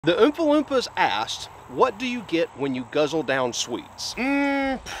The Oompa Loompas asked, what do you get when you guzzle down sweets?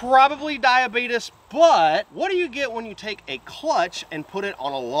 Probably diabetes, but what do you get when you take a clutch and put it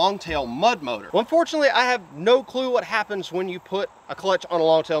on a Longtail mud motor? Well, unfortunately, I have no clue what happens when you put a clutch on a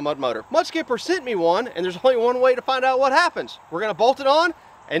Longtail mud motor. Mud Skipper sent me one, and there's only one way to find out what happens. We're gonna bolt it on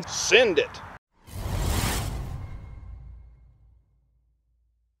and send it.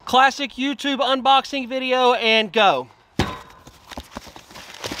 Classic YouTube unboxing video and go.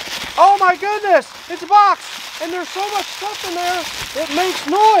 Oh my goodness, it's a box, and there's so much stuff in there, it makes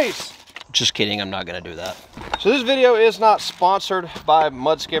noise. Just kidding, I'm not gonna do that. So this video is not sponsored by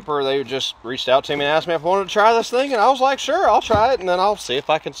Mud Skipper. They just reached out to me and asked me if I wanted to try this thing, and I was like, sure, I'll try it, and then I'll see if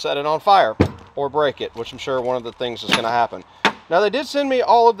I can set it on fire or break it, which I'm sure one of the things is gonna happen. Now they did send me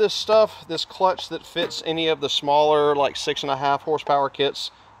all of this stuff, this clutch that fits any of the smaller, like 6.5 horsepower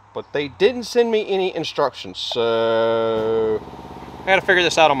kits, but they didn't send me any instructions, so I gotta figure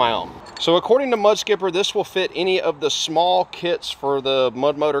this out on my own. So according to Mud Skipper, this will fit any of the small kits for the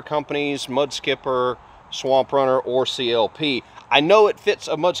mud motor companies, Mud Skipper, Swamp Runner, or CLP. I know it fits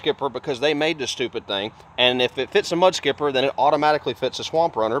a Mud Skipper because they made this stupid thing, and if it fits a Mud Skipper, then it automatically fits a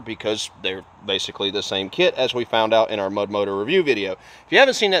Swamp Runner because they're basically the same kit, as we found out in our mud motor review video. If you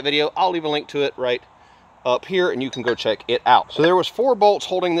haven't seen that video, I'll leave a link to it right up here and you can go check it out. So there was 4 bolts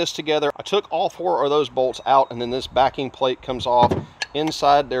holding this together. I took all 4 of those bolts out, and then this backing plate comes off.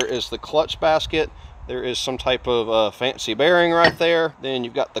 Inside there is the clutch basket. There is some type of fancy bearing right there. Then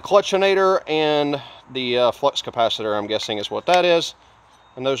you've got the clutchinator and the flux capacitor, I'm guessing is what that is.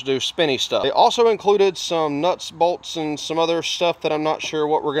 And those do spinny stuff. They also included some nuts, bolts, and some other stuff that I'm not sure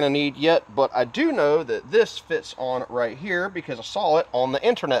what we're gonna need yet, but I do know that this fits on right here because I saw it on the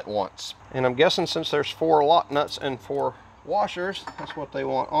internet once. And I'm guessing since there's 4 lock nuts and 4 washers, that's what they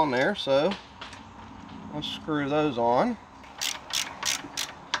want on there, so let's screw those on.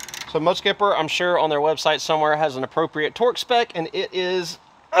 So Mud Skipper, I'm sure on their website somewhere, has an appropriate torque spec, and it is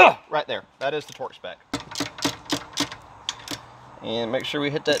right there. That is the torque spec. And make sure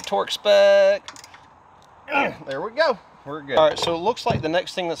we hit that torque spec. There we go. We're good. All right, so it looks like the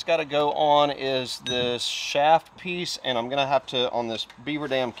next thing that's got to go on is this shaft piece, and I'm gonna have to, on this Beaver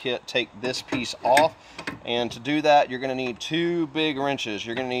Dam kit, take this piece off. And to do that, you're gonna need 2 big wrenches.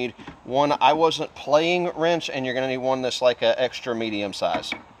 You're gonna need one I wasn't playing wrench, and you're gonna need one that's like an extra medium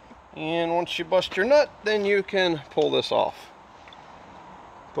size. And once you bust your nut, then you can pull this off.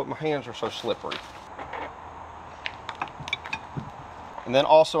 But my hands are so slippery. And then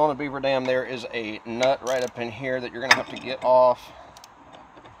also on the Beaver Dam, there is a nut right up in here that you're gonna have to get off.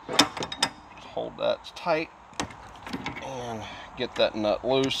 Just hold that tight and get that nut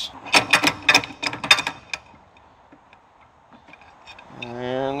loose.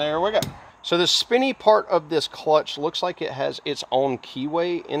 And there we go. So the spinny part of this clutch looks like it has its own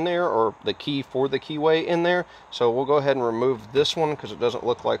keyway in there, or the key for the keyway in there. So we'll go ahead and remove this one because it doesn't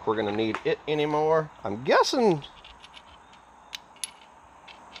look like we're gonna need it anymore. I'm guessing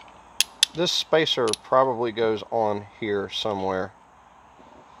this spacer probably goes on here somewhere,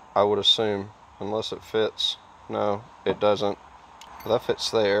 I would assume, unless it fits. No, it doesn't. That fits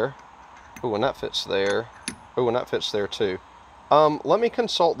there. Oh, and that fits there. Oh, and that fits there too. Let me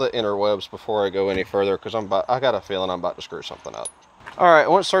consult the interwebs before I go any further, because I got a feeling I'm about to screw something up. All right, I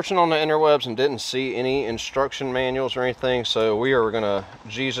went searching on the interwebs and didn't see any instruction manuals or anything, so we are gonna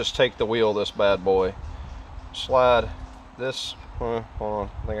Jesus take the wheel this bad boy. Slide this, hold on,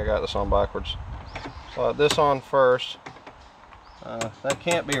 I think I got this on backwards. Slide this on first. That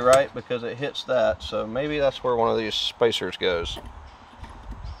can't be right because it hits that, so maybe that's where one of these spacers goes.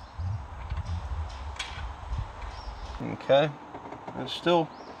 Okay. It's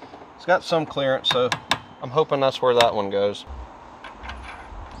got some clearance, so I'm hoping that's where that one goes.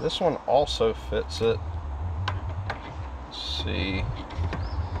 This one also fits it. Let's see.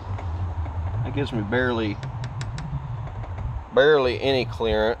 It gives me barely any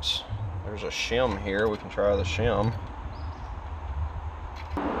clearance. There's a shim here. We can try the shim.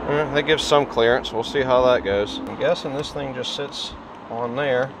 That gives some clearance. We'll see how that goes. I'm guessing this thing just sits on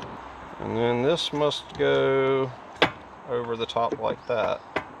there, and then this must go over the top like that.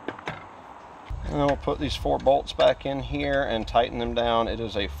 And then we'll put these 4 bolts back in here and tighten them down. It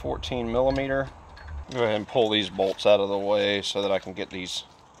is a 14mm. Go ahead and pull these bolts out of the way so that I can get these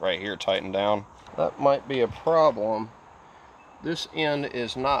right here tightened down. That might be a problem. This end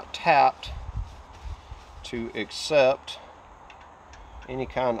is not tapped to accept any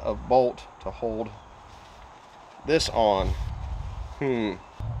kind of bolt to hold this on.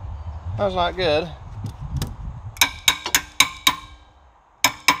 That's not good.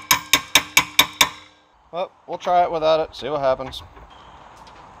 Well, we'll try it without it, see what happens.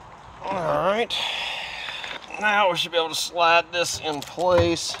 Alright, now we should be able to slide this in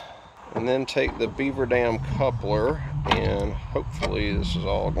place and then take the beaver dam coupler, and hopefully this is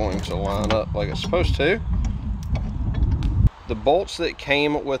all going to line up like it's supposed to. The bolts that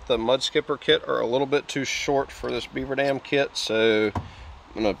came with the mud skipper kit are a little bit too short for this beaver dam kit, so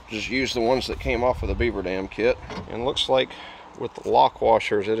I'm going to just use the ones that came off of the beaver dam kit. And looks like with the lock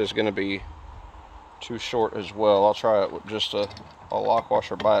washers it is going to be too short as well. I'll try it with just a lock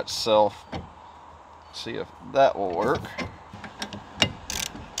washer by itself, see if that will work.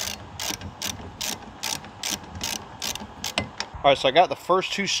 Alright, so I got the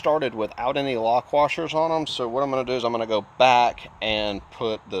first two started without any lock washers on them, so what I'm going to do is I'm going to go back and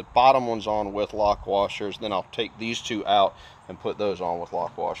put the bottom ones on with lock washers, then I'll take these two out and put those on with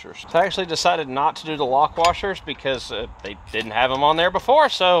lock washers. So I actually decided not to do the lock washers because they didn't have them on there before,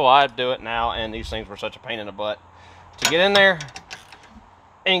 so I'd do it now, and these things were such a pain in the butt to get in there.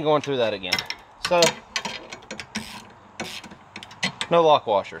 Ain't going through that again. So, no lock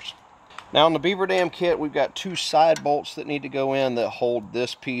washers. Now on the beaver dam kit, we've got two side bolts that need to go in that hold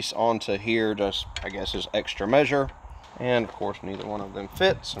this piece onto here, just I guess as extra measure. And of course neither one of them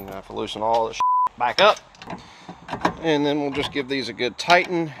fits. I'm gonna have to loosen all this back up. And then we'll just give these a good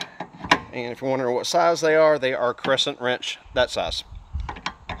tighten. And if you're wondering what size they are crescent wrench that size.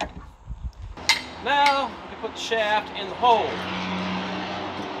 Now we put the shaft in the hole.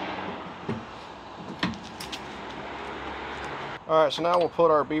 Alright, so now we'll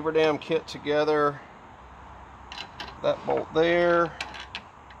put our beaver dam kit together. That bolt there,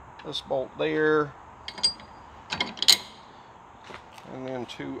 this bolt there, and then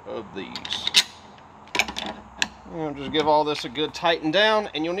two of these. And just give all this a good tighten down,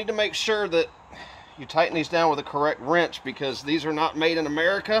 and you'll need to make sure that you tighten these down with the correct wrench because these are not made in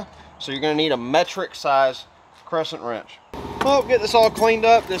America, so you're going to need a metric size crescent wrench. Well, get this all cleaned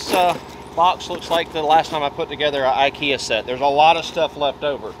up. This box looks like the last time I put together an IKEA set. There's a lot of stuff left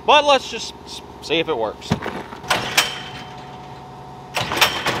over, but let's just see if it works.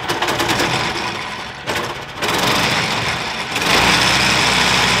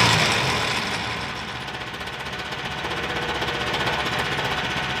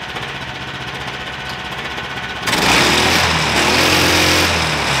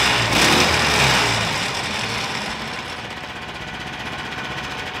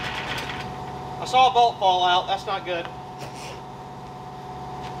 I saw a bolt fall out. That's not good.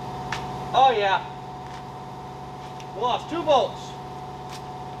 Oh yeah. We lost two bolts.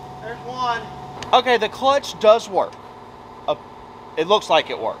 There's one. Okay, the clutch does work. It looks like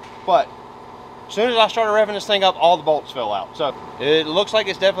it worked. But as soon as I started revving this thing up, all the bolts fell out. So it looks like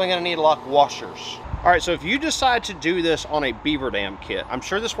it's definitely going to need lock washers. Alright, so if you decide to do this on a beaver dam kit, I'm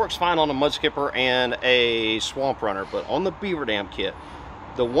sure this works fine on a mud skipper and a swamp runner, but on the beaver dam kit,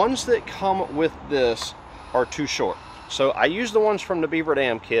 the ones that come with this are too short. So I used the ones from the beaver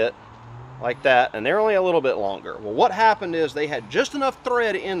dam kit like that, and they're only a little bit longer. Well, what happened is they had just enough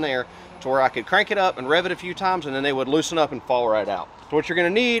thread in there to where I could crank it up and rev it a few times, and then they would loosen up and fall right out. So what you're going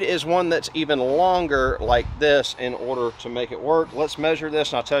to need is one that's even longer like this in order to make it work. Let's measure this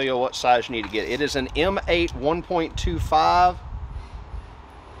and I'll tell you what size you need to get. It is an M8 1.25.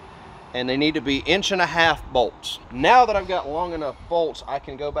 and they need to be 1.5 inch bolts. Now that I've got long enough bolts, I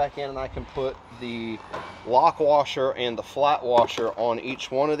can go back in and I can put the lock washer and the flat washer on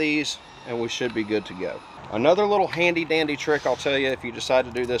each one of these, and we should be good to go. Another little handy dandy trick I'll tell you if you decide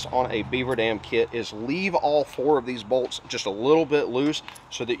to do this on a beaver dam kit is leave all 4 of these bolts just a little bit loose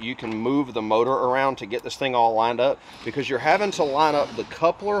so that you can move the motor around to get this thing all lined up, because you're having to line up the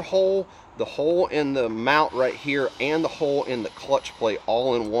coupler hole, the hole in the mount right here, and the hole in the clutch plate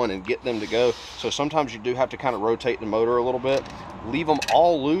all in one and get them to go. So sometimes you do have to kind of rotate the motor a little bit. Leave them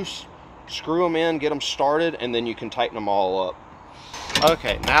all loose, screw them in, get them started, and then you can tighten them all up.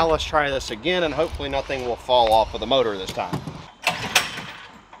 Okay, now let's try this again, and hopefully nothing will fall off of the motor this time.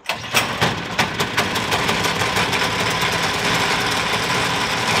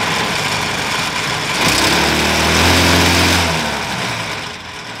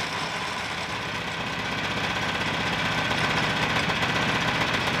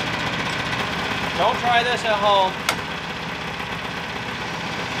 Don't try this at home.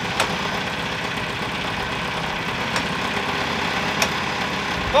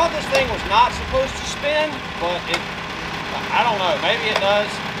 I thought this thing was not supposed to spin, but I don't know, maybe it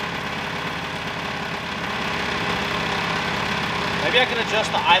does. Maybe I can adjust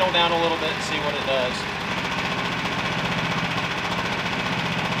the idle down a little bit and see what it does.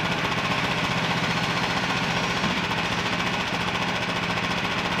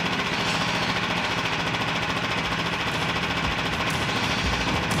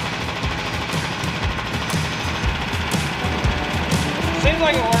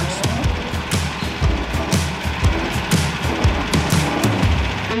 like it works.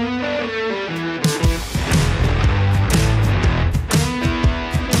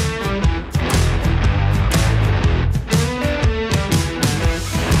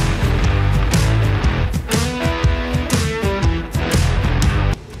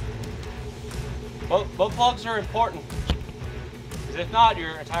 Boat plugs are important, because if not,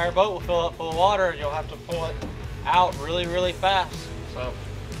 your entire boat will fill up full of water and you'll have to pull it out really, really fast. So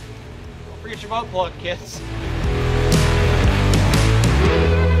don't forget your boat plug, kids.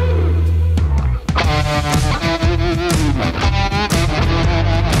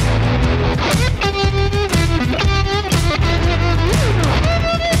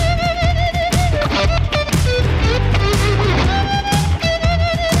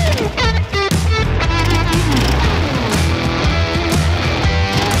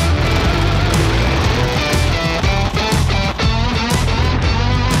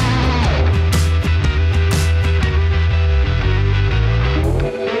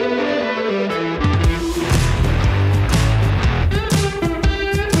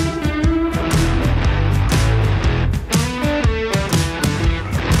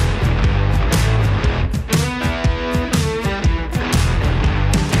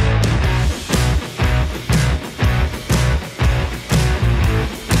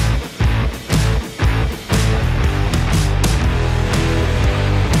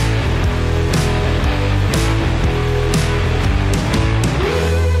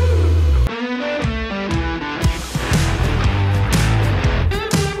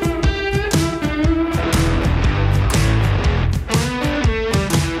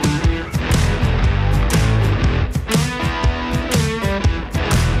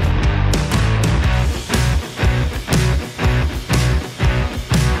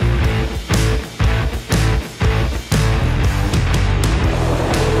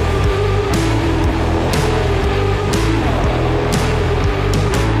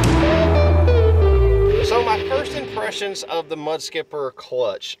 Of the Mud Skipper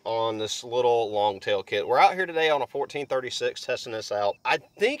clutch on this little Longtail kit. We're out here today on a 1436 testing this out. I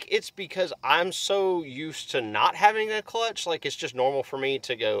think it's because I'm so used to not having a clutch, like it's just normal for me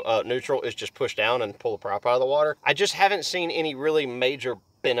to go neutral is just push down and pull the prop out of the water. I just haven't seen any really major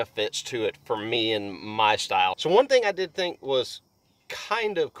benefits to it for me and my style. So one thing I did think was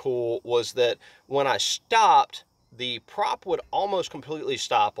kind of cool was that when I stopped, the prop would almost completely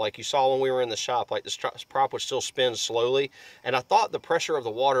stop, like you saw when we were in the shop. Like the prop would still spin slowly, and I thought the pressure of the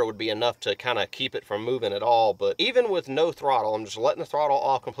water would be enough to kind of keep it from moving at all. But even with no throttle, I'm just letting the throttle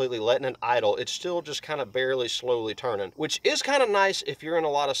off completely, letting it idle, it's still just kind of barely slowly turning, which is kind of nice if you're in a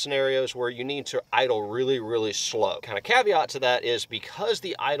lot of scenarios where you need to idle really, really slow. Kind of caveat to that is because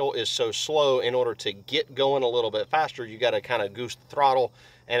the idle is so slow, in order to get going a little bit faster, you got to kind of goose the throttle,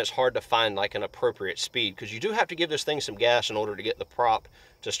 and it's hard to find like an appropriate speed, because you do have to give this thing some gas in order to get the prop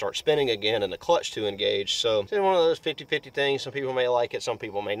to start spinning again and the clutch to engage. So it's one of those 50-50 things. Some people may like it, some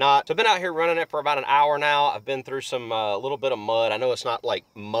people may not. So I've been out here running it for about an hour now. I've been through some little bit of mud. I know it's not like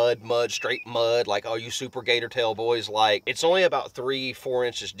mud, straight mud, like all you super gator tail boys like. It's only about 3-4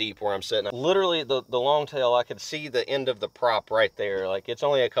 inches deep where I'm sitting. Literally the Longtail, I could see the end of the prop right there. Like it's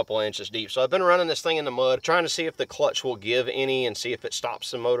only a couple inches deep. So I've been running this thing in the mud, trying to see if the clutch will give any and see if it stops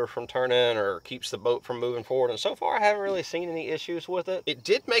the motor from turning or keeps the boat from moving forward. And so far I haven't really seen any issues with it. It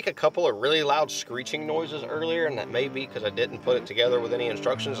did make a couple of really loud screeching noises earlier, and that may be because I didn't put it together with any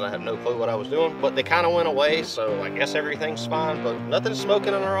instructions and I had no clue what I was doing, but they kind of went away, so I guess everything's fine. But nothing's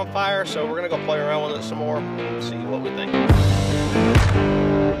smoking or on fire, so we're gonna go play around with it some more and see what we think.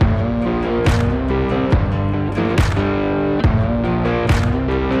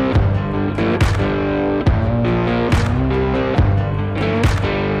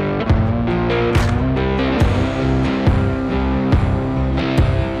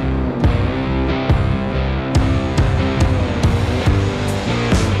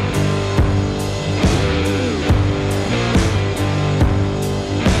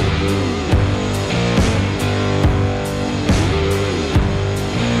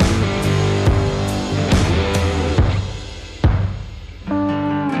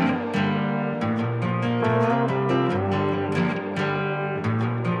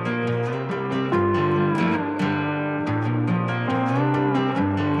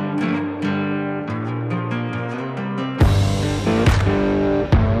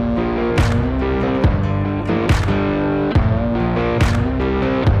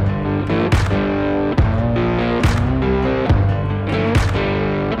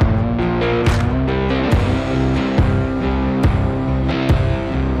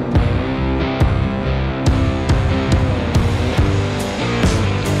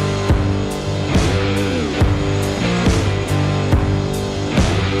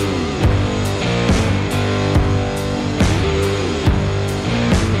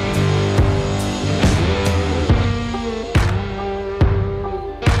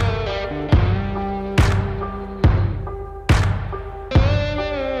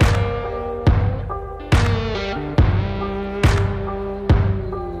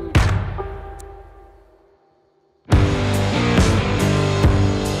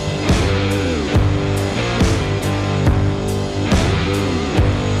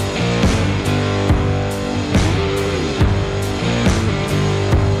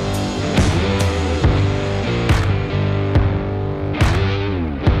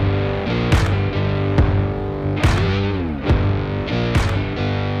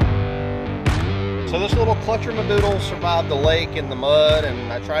 Labradoodle survived the lake and the mud,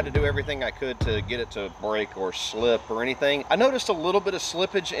 and I tried to do everything I could to get it to break or slip or anything. I noticed a little bit of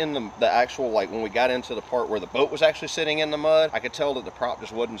slippage in the actual, like when we got into the part where the boat was actually sitting in the mud. I could tell that the prop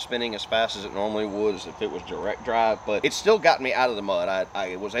just wasn't spinning as fast as it normally would if it was direct drive, but it still got me out of the mud.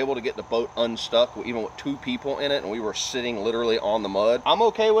 I was able to get the boat unstuck even with 2 people in it, and we were sitting literally on the mud. I'm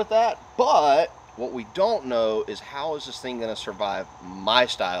okay with that, but what we don't know is how is this thing going to survive my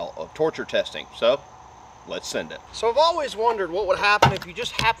style of torture testing. So let's send it. So I've always wondered what would happen if you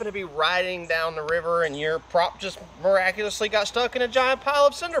just happen to be riding down the river and your prop just miraculously got stuck in a giant pile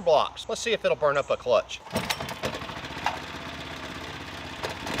of cinder blocks. Let's see if it'll burn up a clutch.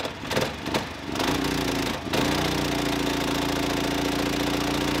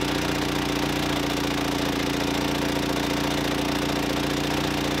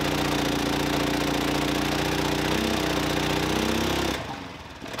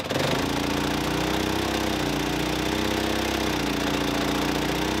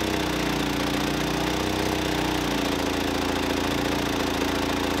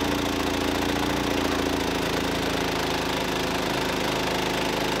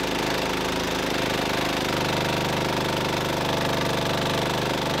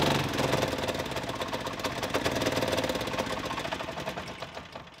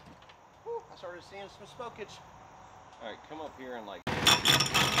 Seeing some smokage. All right, come up here and like.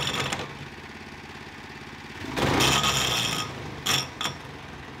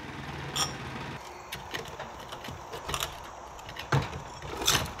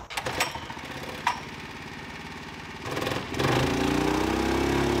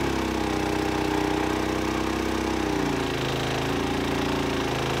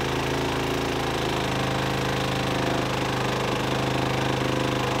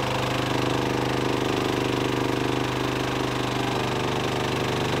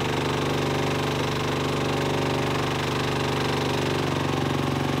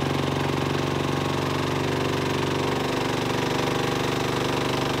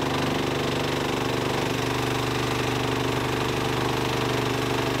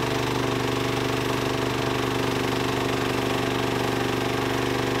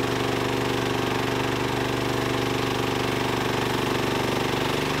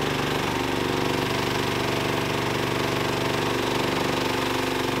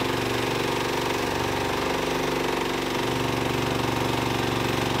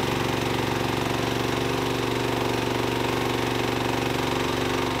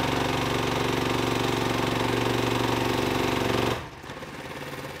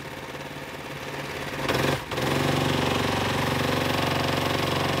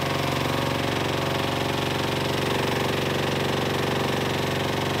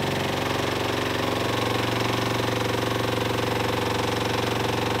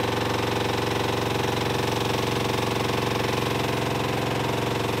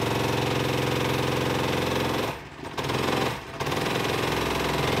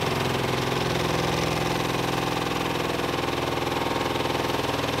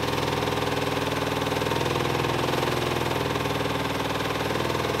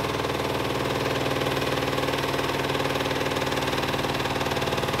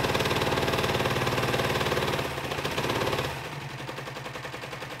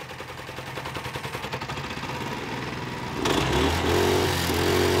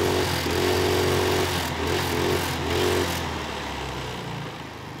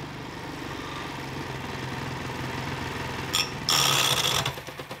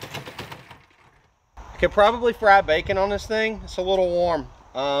 Could probably fry bacon on this thing. It's a little warm,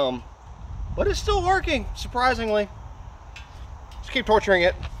 but it's still working, surprisingly. Let's keep torturing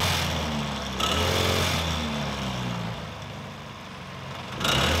it.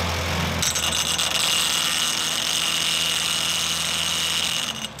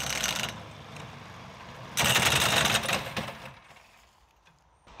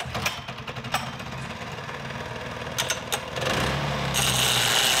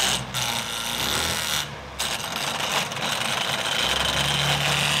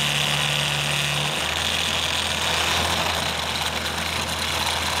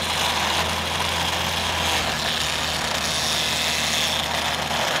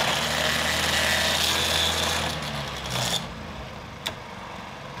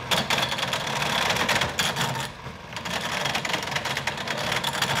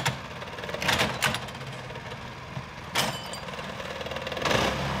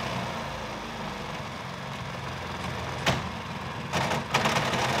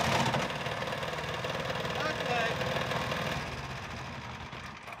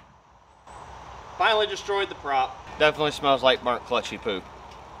 Finally destroyed the prop. Definitely smells like burnt clutchy poop.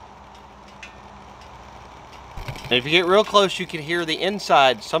 And if you get real close, you can hear the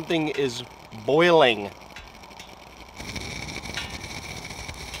inside. Something is boiling.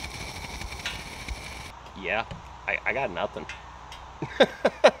 Yeah, I got nothing.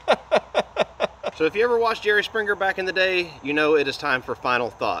 So if you ever watched Jerry Springer back in the day, you know it is time for final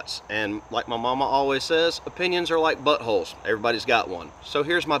thoughts. And like my mama always says, opinions are like buttholes. Everybody's got one. So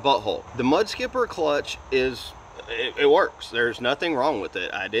here's my butthole. The Mud Skipper clutch is, it works. There's nothing wrong with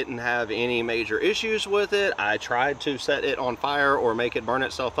it. I didn't have any major issues with it. I tried to set it on fire or make it burn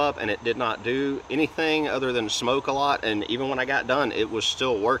itself up, and it did not do anything other than smoke a lot. And even when I got done, it was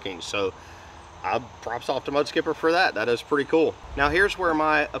still working. So props off to Mud Skipper for that. That is pretty cool. Now here's where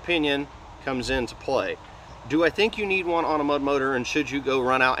my opinion comes into play. Do I think you need one on a mud motor, and should you go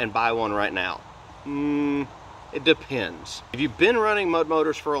run out and buy one right now? It depends. If you've been running mud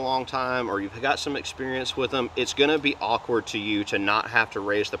motors for a long time, or you've got some experience with them, it's gonna be awkward to you to not have to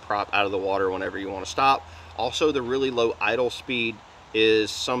raise the prop out of the water whenever you want to stop. Also, the really low idle speed is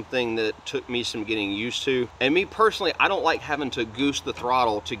something that took me some getting used to. And me personally, I don't like having to goose the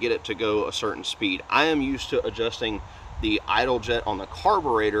throttle to get it to go a certain speed. I am used to adjusting the idle jet on the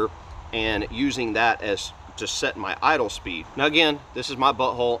carburetor and using that as to set my idle speed. Now again, this is my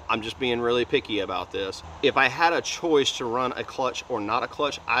butthole. I'm just being really picky about this. If I had a choice to run a clutch or not a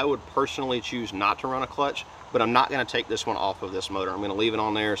clutch, I would personally choose not to run a clutch, but I'm not gonna take this one off of this motor. I'm gonna leave it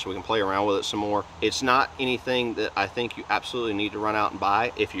on there so we can play around with it some more. It's not anything that I think you absolutely need to run out and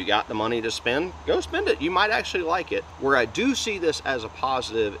buy. If you got the money to spend, go spend it. You might actually like it. Where I do see this as a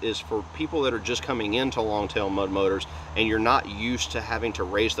positive is for people that are just coming into Longtail mud motors and you're not used to having to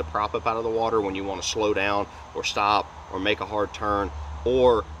raise the prop up out of the water when you want to slow down or stop or make a hard turn,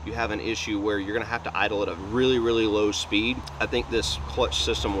 or you have an issue where you're gonna have to idle at a really, really low speed. I think this clutch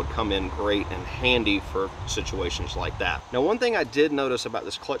system would come in great and handy for situations like that. Now, one thing I did notice about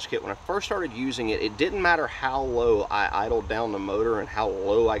this clutch kit, when I first started using it, it didn't matter how low I idled down the motor and how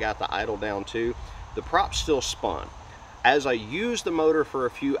low I got the idle down to, the prop still spun. As I used the motor for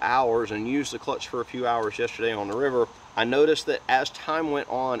a few hours and used the clutch for a few hours yesterday on the river, I noticed that as time went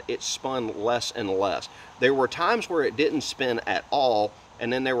on, it spun less and less. There were times where it didn't spin at all,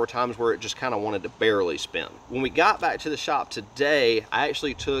 and then there were times where it just kind of wanted to barely spin. When we got back to the shop today, I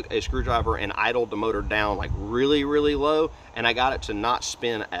actually took a screwdriver and idled the motor down like really, really low, and I got it to not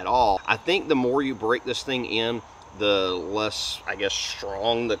spin at all. I think the more you break this thing in, the less, I guess,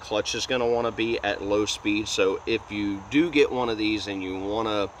 strong the clutch is gonna wanna be at low speed. So if you do get one of these and you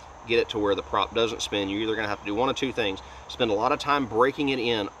wanna get it to where the prop doesn't spin, you're either gonna have to do one of two things: spend a lot of time breaking it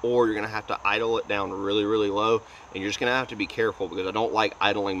in, or you're gonna have to idle it down really, really low. And you're just gonna have to be careful, because I don't like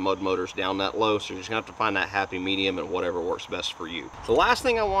idling mud motors down that low. So you're just gonna have to find that happy medium and whatever works best for you. The last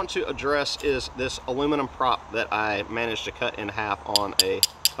thing I want to address is this aluminum prop that I managed to cut in half on a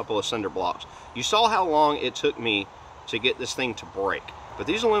couple of cinder blocks. You saw how long it took me to get this thing to break. But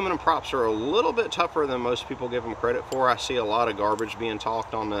these aluminum props are a little bit tougher than most people give them credit for. I see a lot of garbage being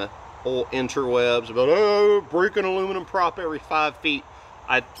talked on the whole interwebs about, oh, break an aluminum prop every 5 feet.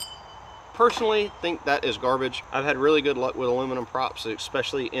 I personally think that is garbage. I've had really good luck with aluminum props,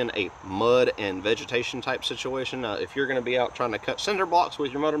 especially in a mud and vegetation type situation. If you're gonna be out trying to cut cinder blocks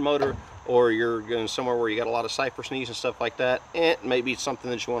with your motor, or you're going somewhere where you got a lot of cypress knees and stuff like that, it may be something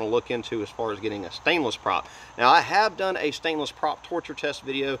that you want to look into as far as getting a stainless prop. Now, I have done a stainless prop torture test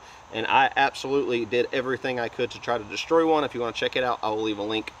video, and I absolutely did everything I could to try to destroy one. If you want to check it out, I will leave a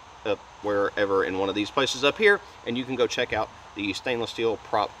link up wherever in one of these places up here, and you can go check out the stainless steel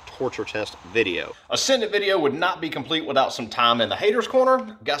prop torture test video. A Send It video would not be complete without some time in the haters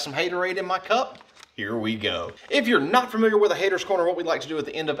corner. Got some haterade in my cup. Here we go. If you're not familiar with a hater's corner, what we like to do at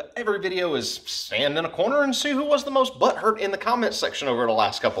the end of every video is stand in a corner and see who was the most butthurt in the comments section over the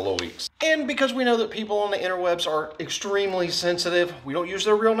last couple of weeks. And because we know that people on the interwebs are extremely sensitive, we don't use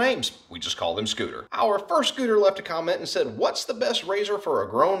their real names. We just call them Scooter. Our first Scooter left a comment and said, "What's the best razor for a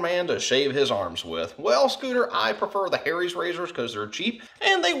grown man to shave his arms with?" Well, Scooter, I prefer the Harry's razors because they're cheap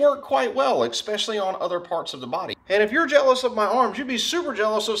and they work quite well, especially on other parts of the body. And if you're jealous of my arms, you'd be super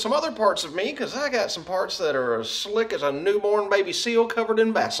jealous of some other parts of me, because I got some parts that are as slick as a newborn baby seal covered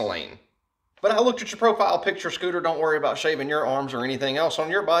in Vaseline. But I looked at your profile picture, Scooter. Don't worry about shaving your arms or anything else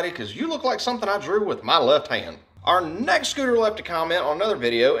on your body, because you look like something I drew with my left hand. Our next Scooter left a comment on another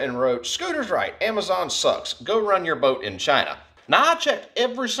video and wrote, "Scooter's right, Amazon sucks. Go run your boat in China." Now, I checked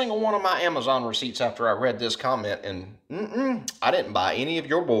every single one of my Amazon receipts after I read this comment, and I didn't buy any of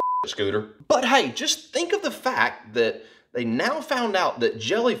your bull, Scooter. But hey, just think of the fact that they now found out that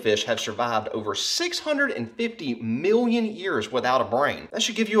jellyfish have survived over 650 million years without a brain. That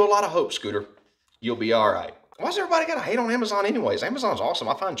should give you a lot of hope, Scooter. You'll be all right. Why does everybody gotta hate on Amazon anyways? Amazon's awesome.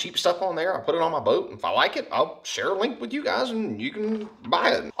 I find cheap stuff on there. I put it on my boat. If I like it, I'll share a link with you guys and you can buy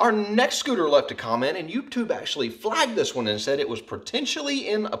it. Our next scooter left a comment and YouTube actually flagged this one and said it was potentially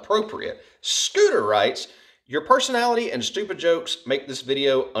inappropriate. Scooter writes, "Your personality and stupid jokes make this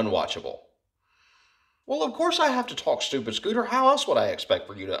video unwatchable." Well, of course I have to talk stupid, Scooter. How else would I expect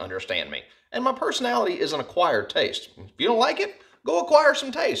for you to understand me? And my personality is an acquired taste. If you don't like it, go acquire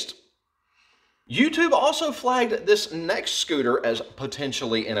some taste. YouTube also flagged this next scooter as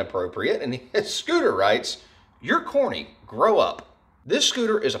potentially inappropriate, and his scooter writes, "You're corny, grow up." This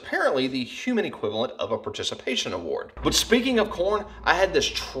scooter is apparently the human equivalent of a participation award. But speaking of corn, I had this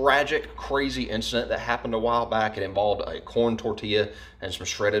tragic, crazy incident that happened a while back. It involved a corn tortilla and some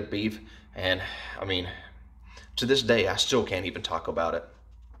shredded beef, and I mean, to this day, I still can't even talk about it.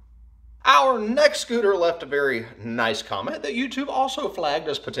 Our next scooter left a very nice comment that YouTube also flagged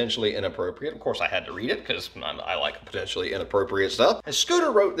as potentially inappropriate. Of course, I had to read it because I like potentially inappropriate stuff. And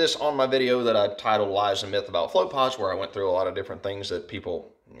Scooter wrote this on my video that I titled Lies and Myth About Float Pods, where I went through a lot of different things that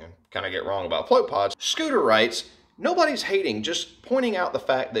people kind of get wrong about float pods. Scooter writes, "Nobody's hating, just pointing out the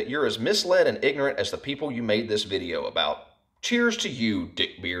fact that you're as misled and ignorant as the people you made this video about. Cheers to you,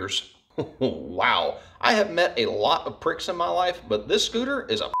 dick beers." Wow, I have met a lot of pricks in my life, but this scooter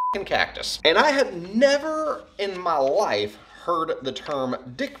is a f***ing cactus. And I had never in my life heard the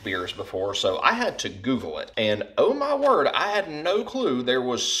term dick beers before, so I had to Google it. And oh my word, I had no clue there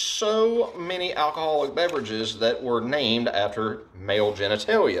was so many alcoholic beverages that were named after male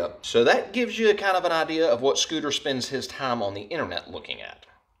genitalia. So that gives you kind of an idea of what Scooter spends his time on the internet looking at.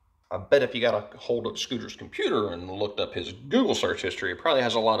 I bet if you got a hold of Scooter's computer and looked up his Google search history, it probably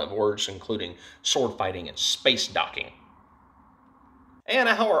has a lot of words including sword fighting and space docking. And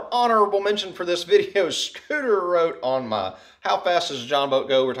our honorable mention for this video, Scooter wrote on my How Fast Does a John Boat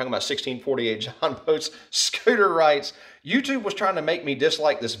Go? We're talking about 1648 John boats. Scooter writes, "YouTube was trying to make me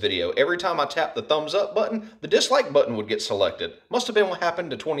dislike this video. Every time I tapped the thumbs up button, the dislike button would get selected. Must have been what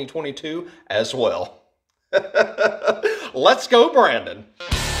happened to 2022 as well." Let's go, Brandon.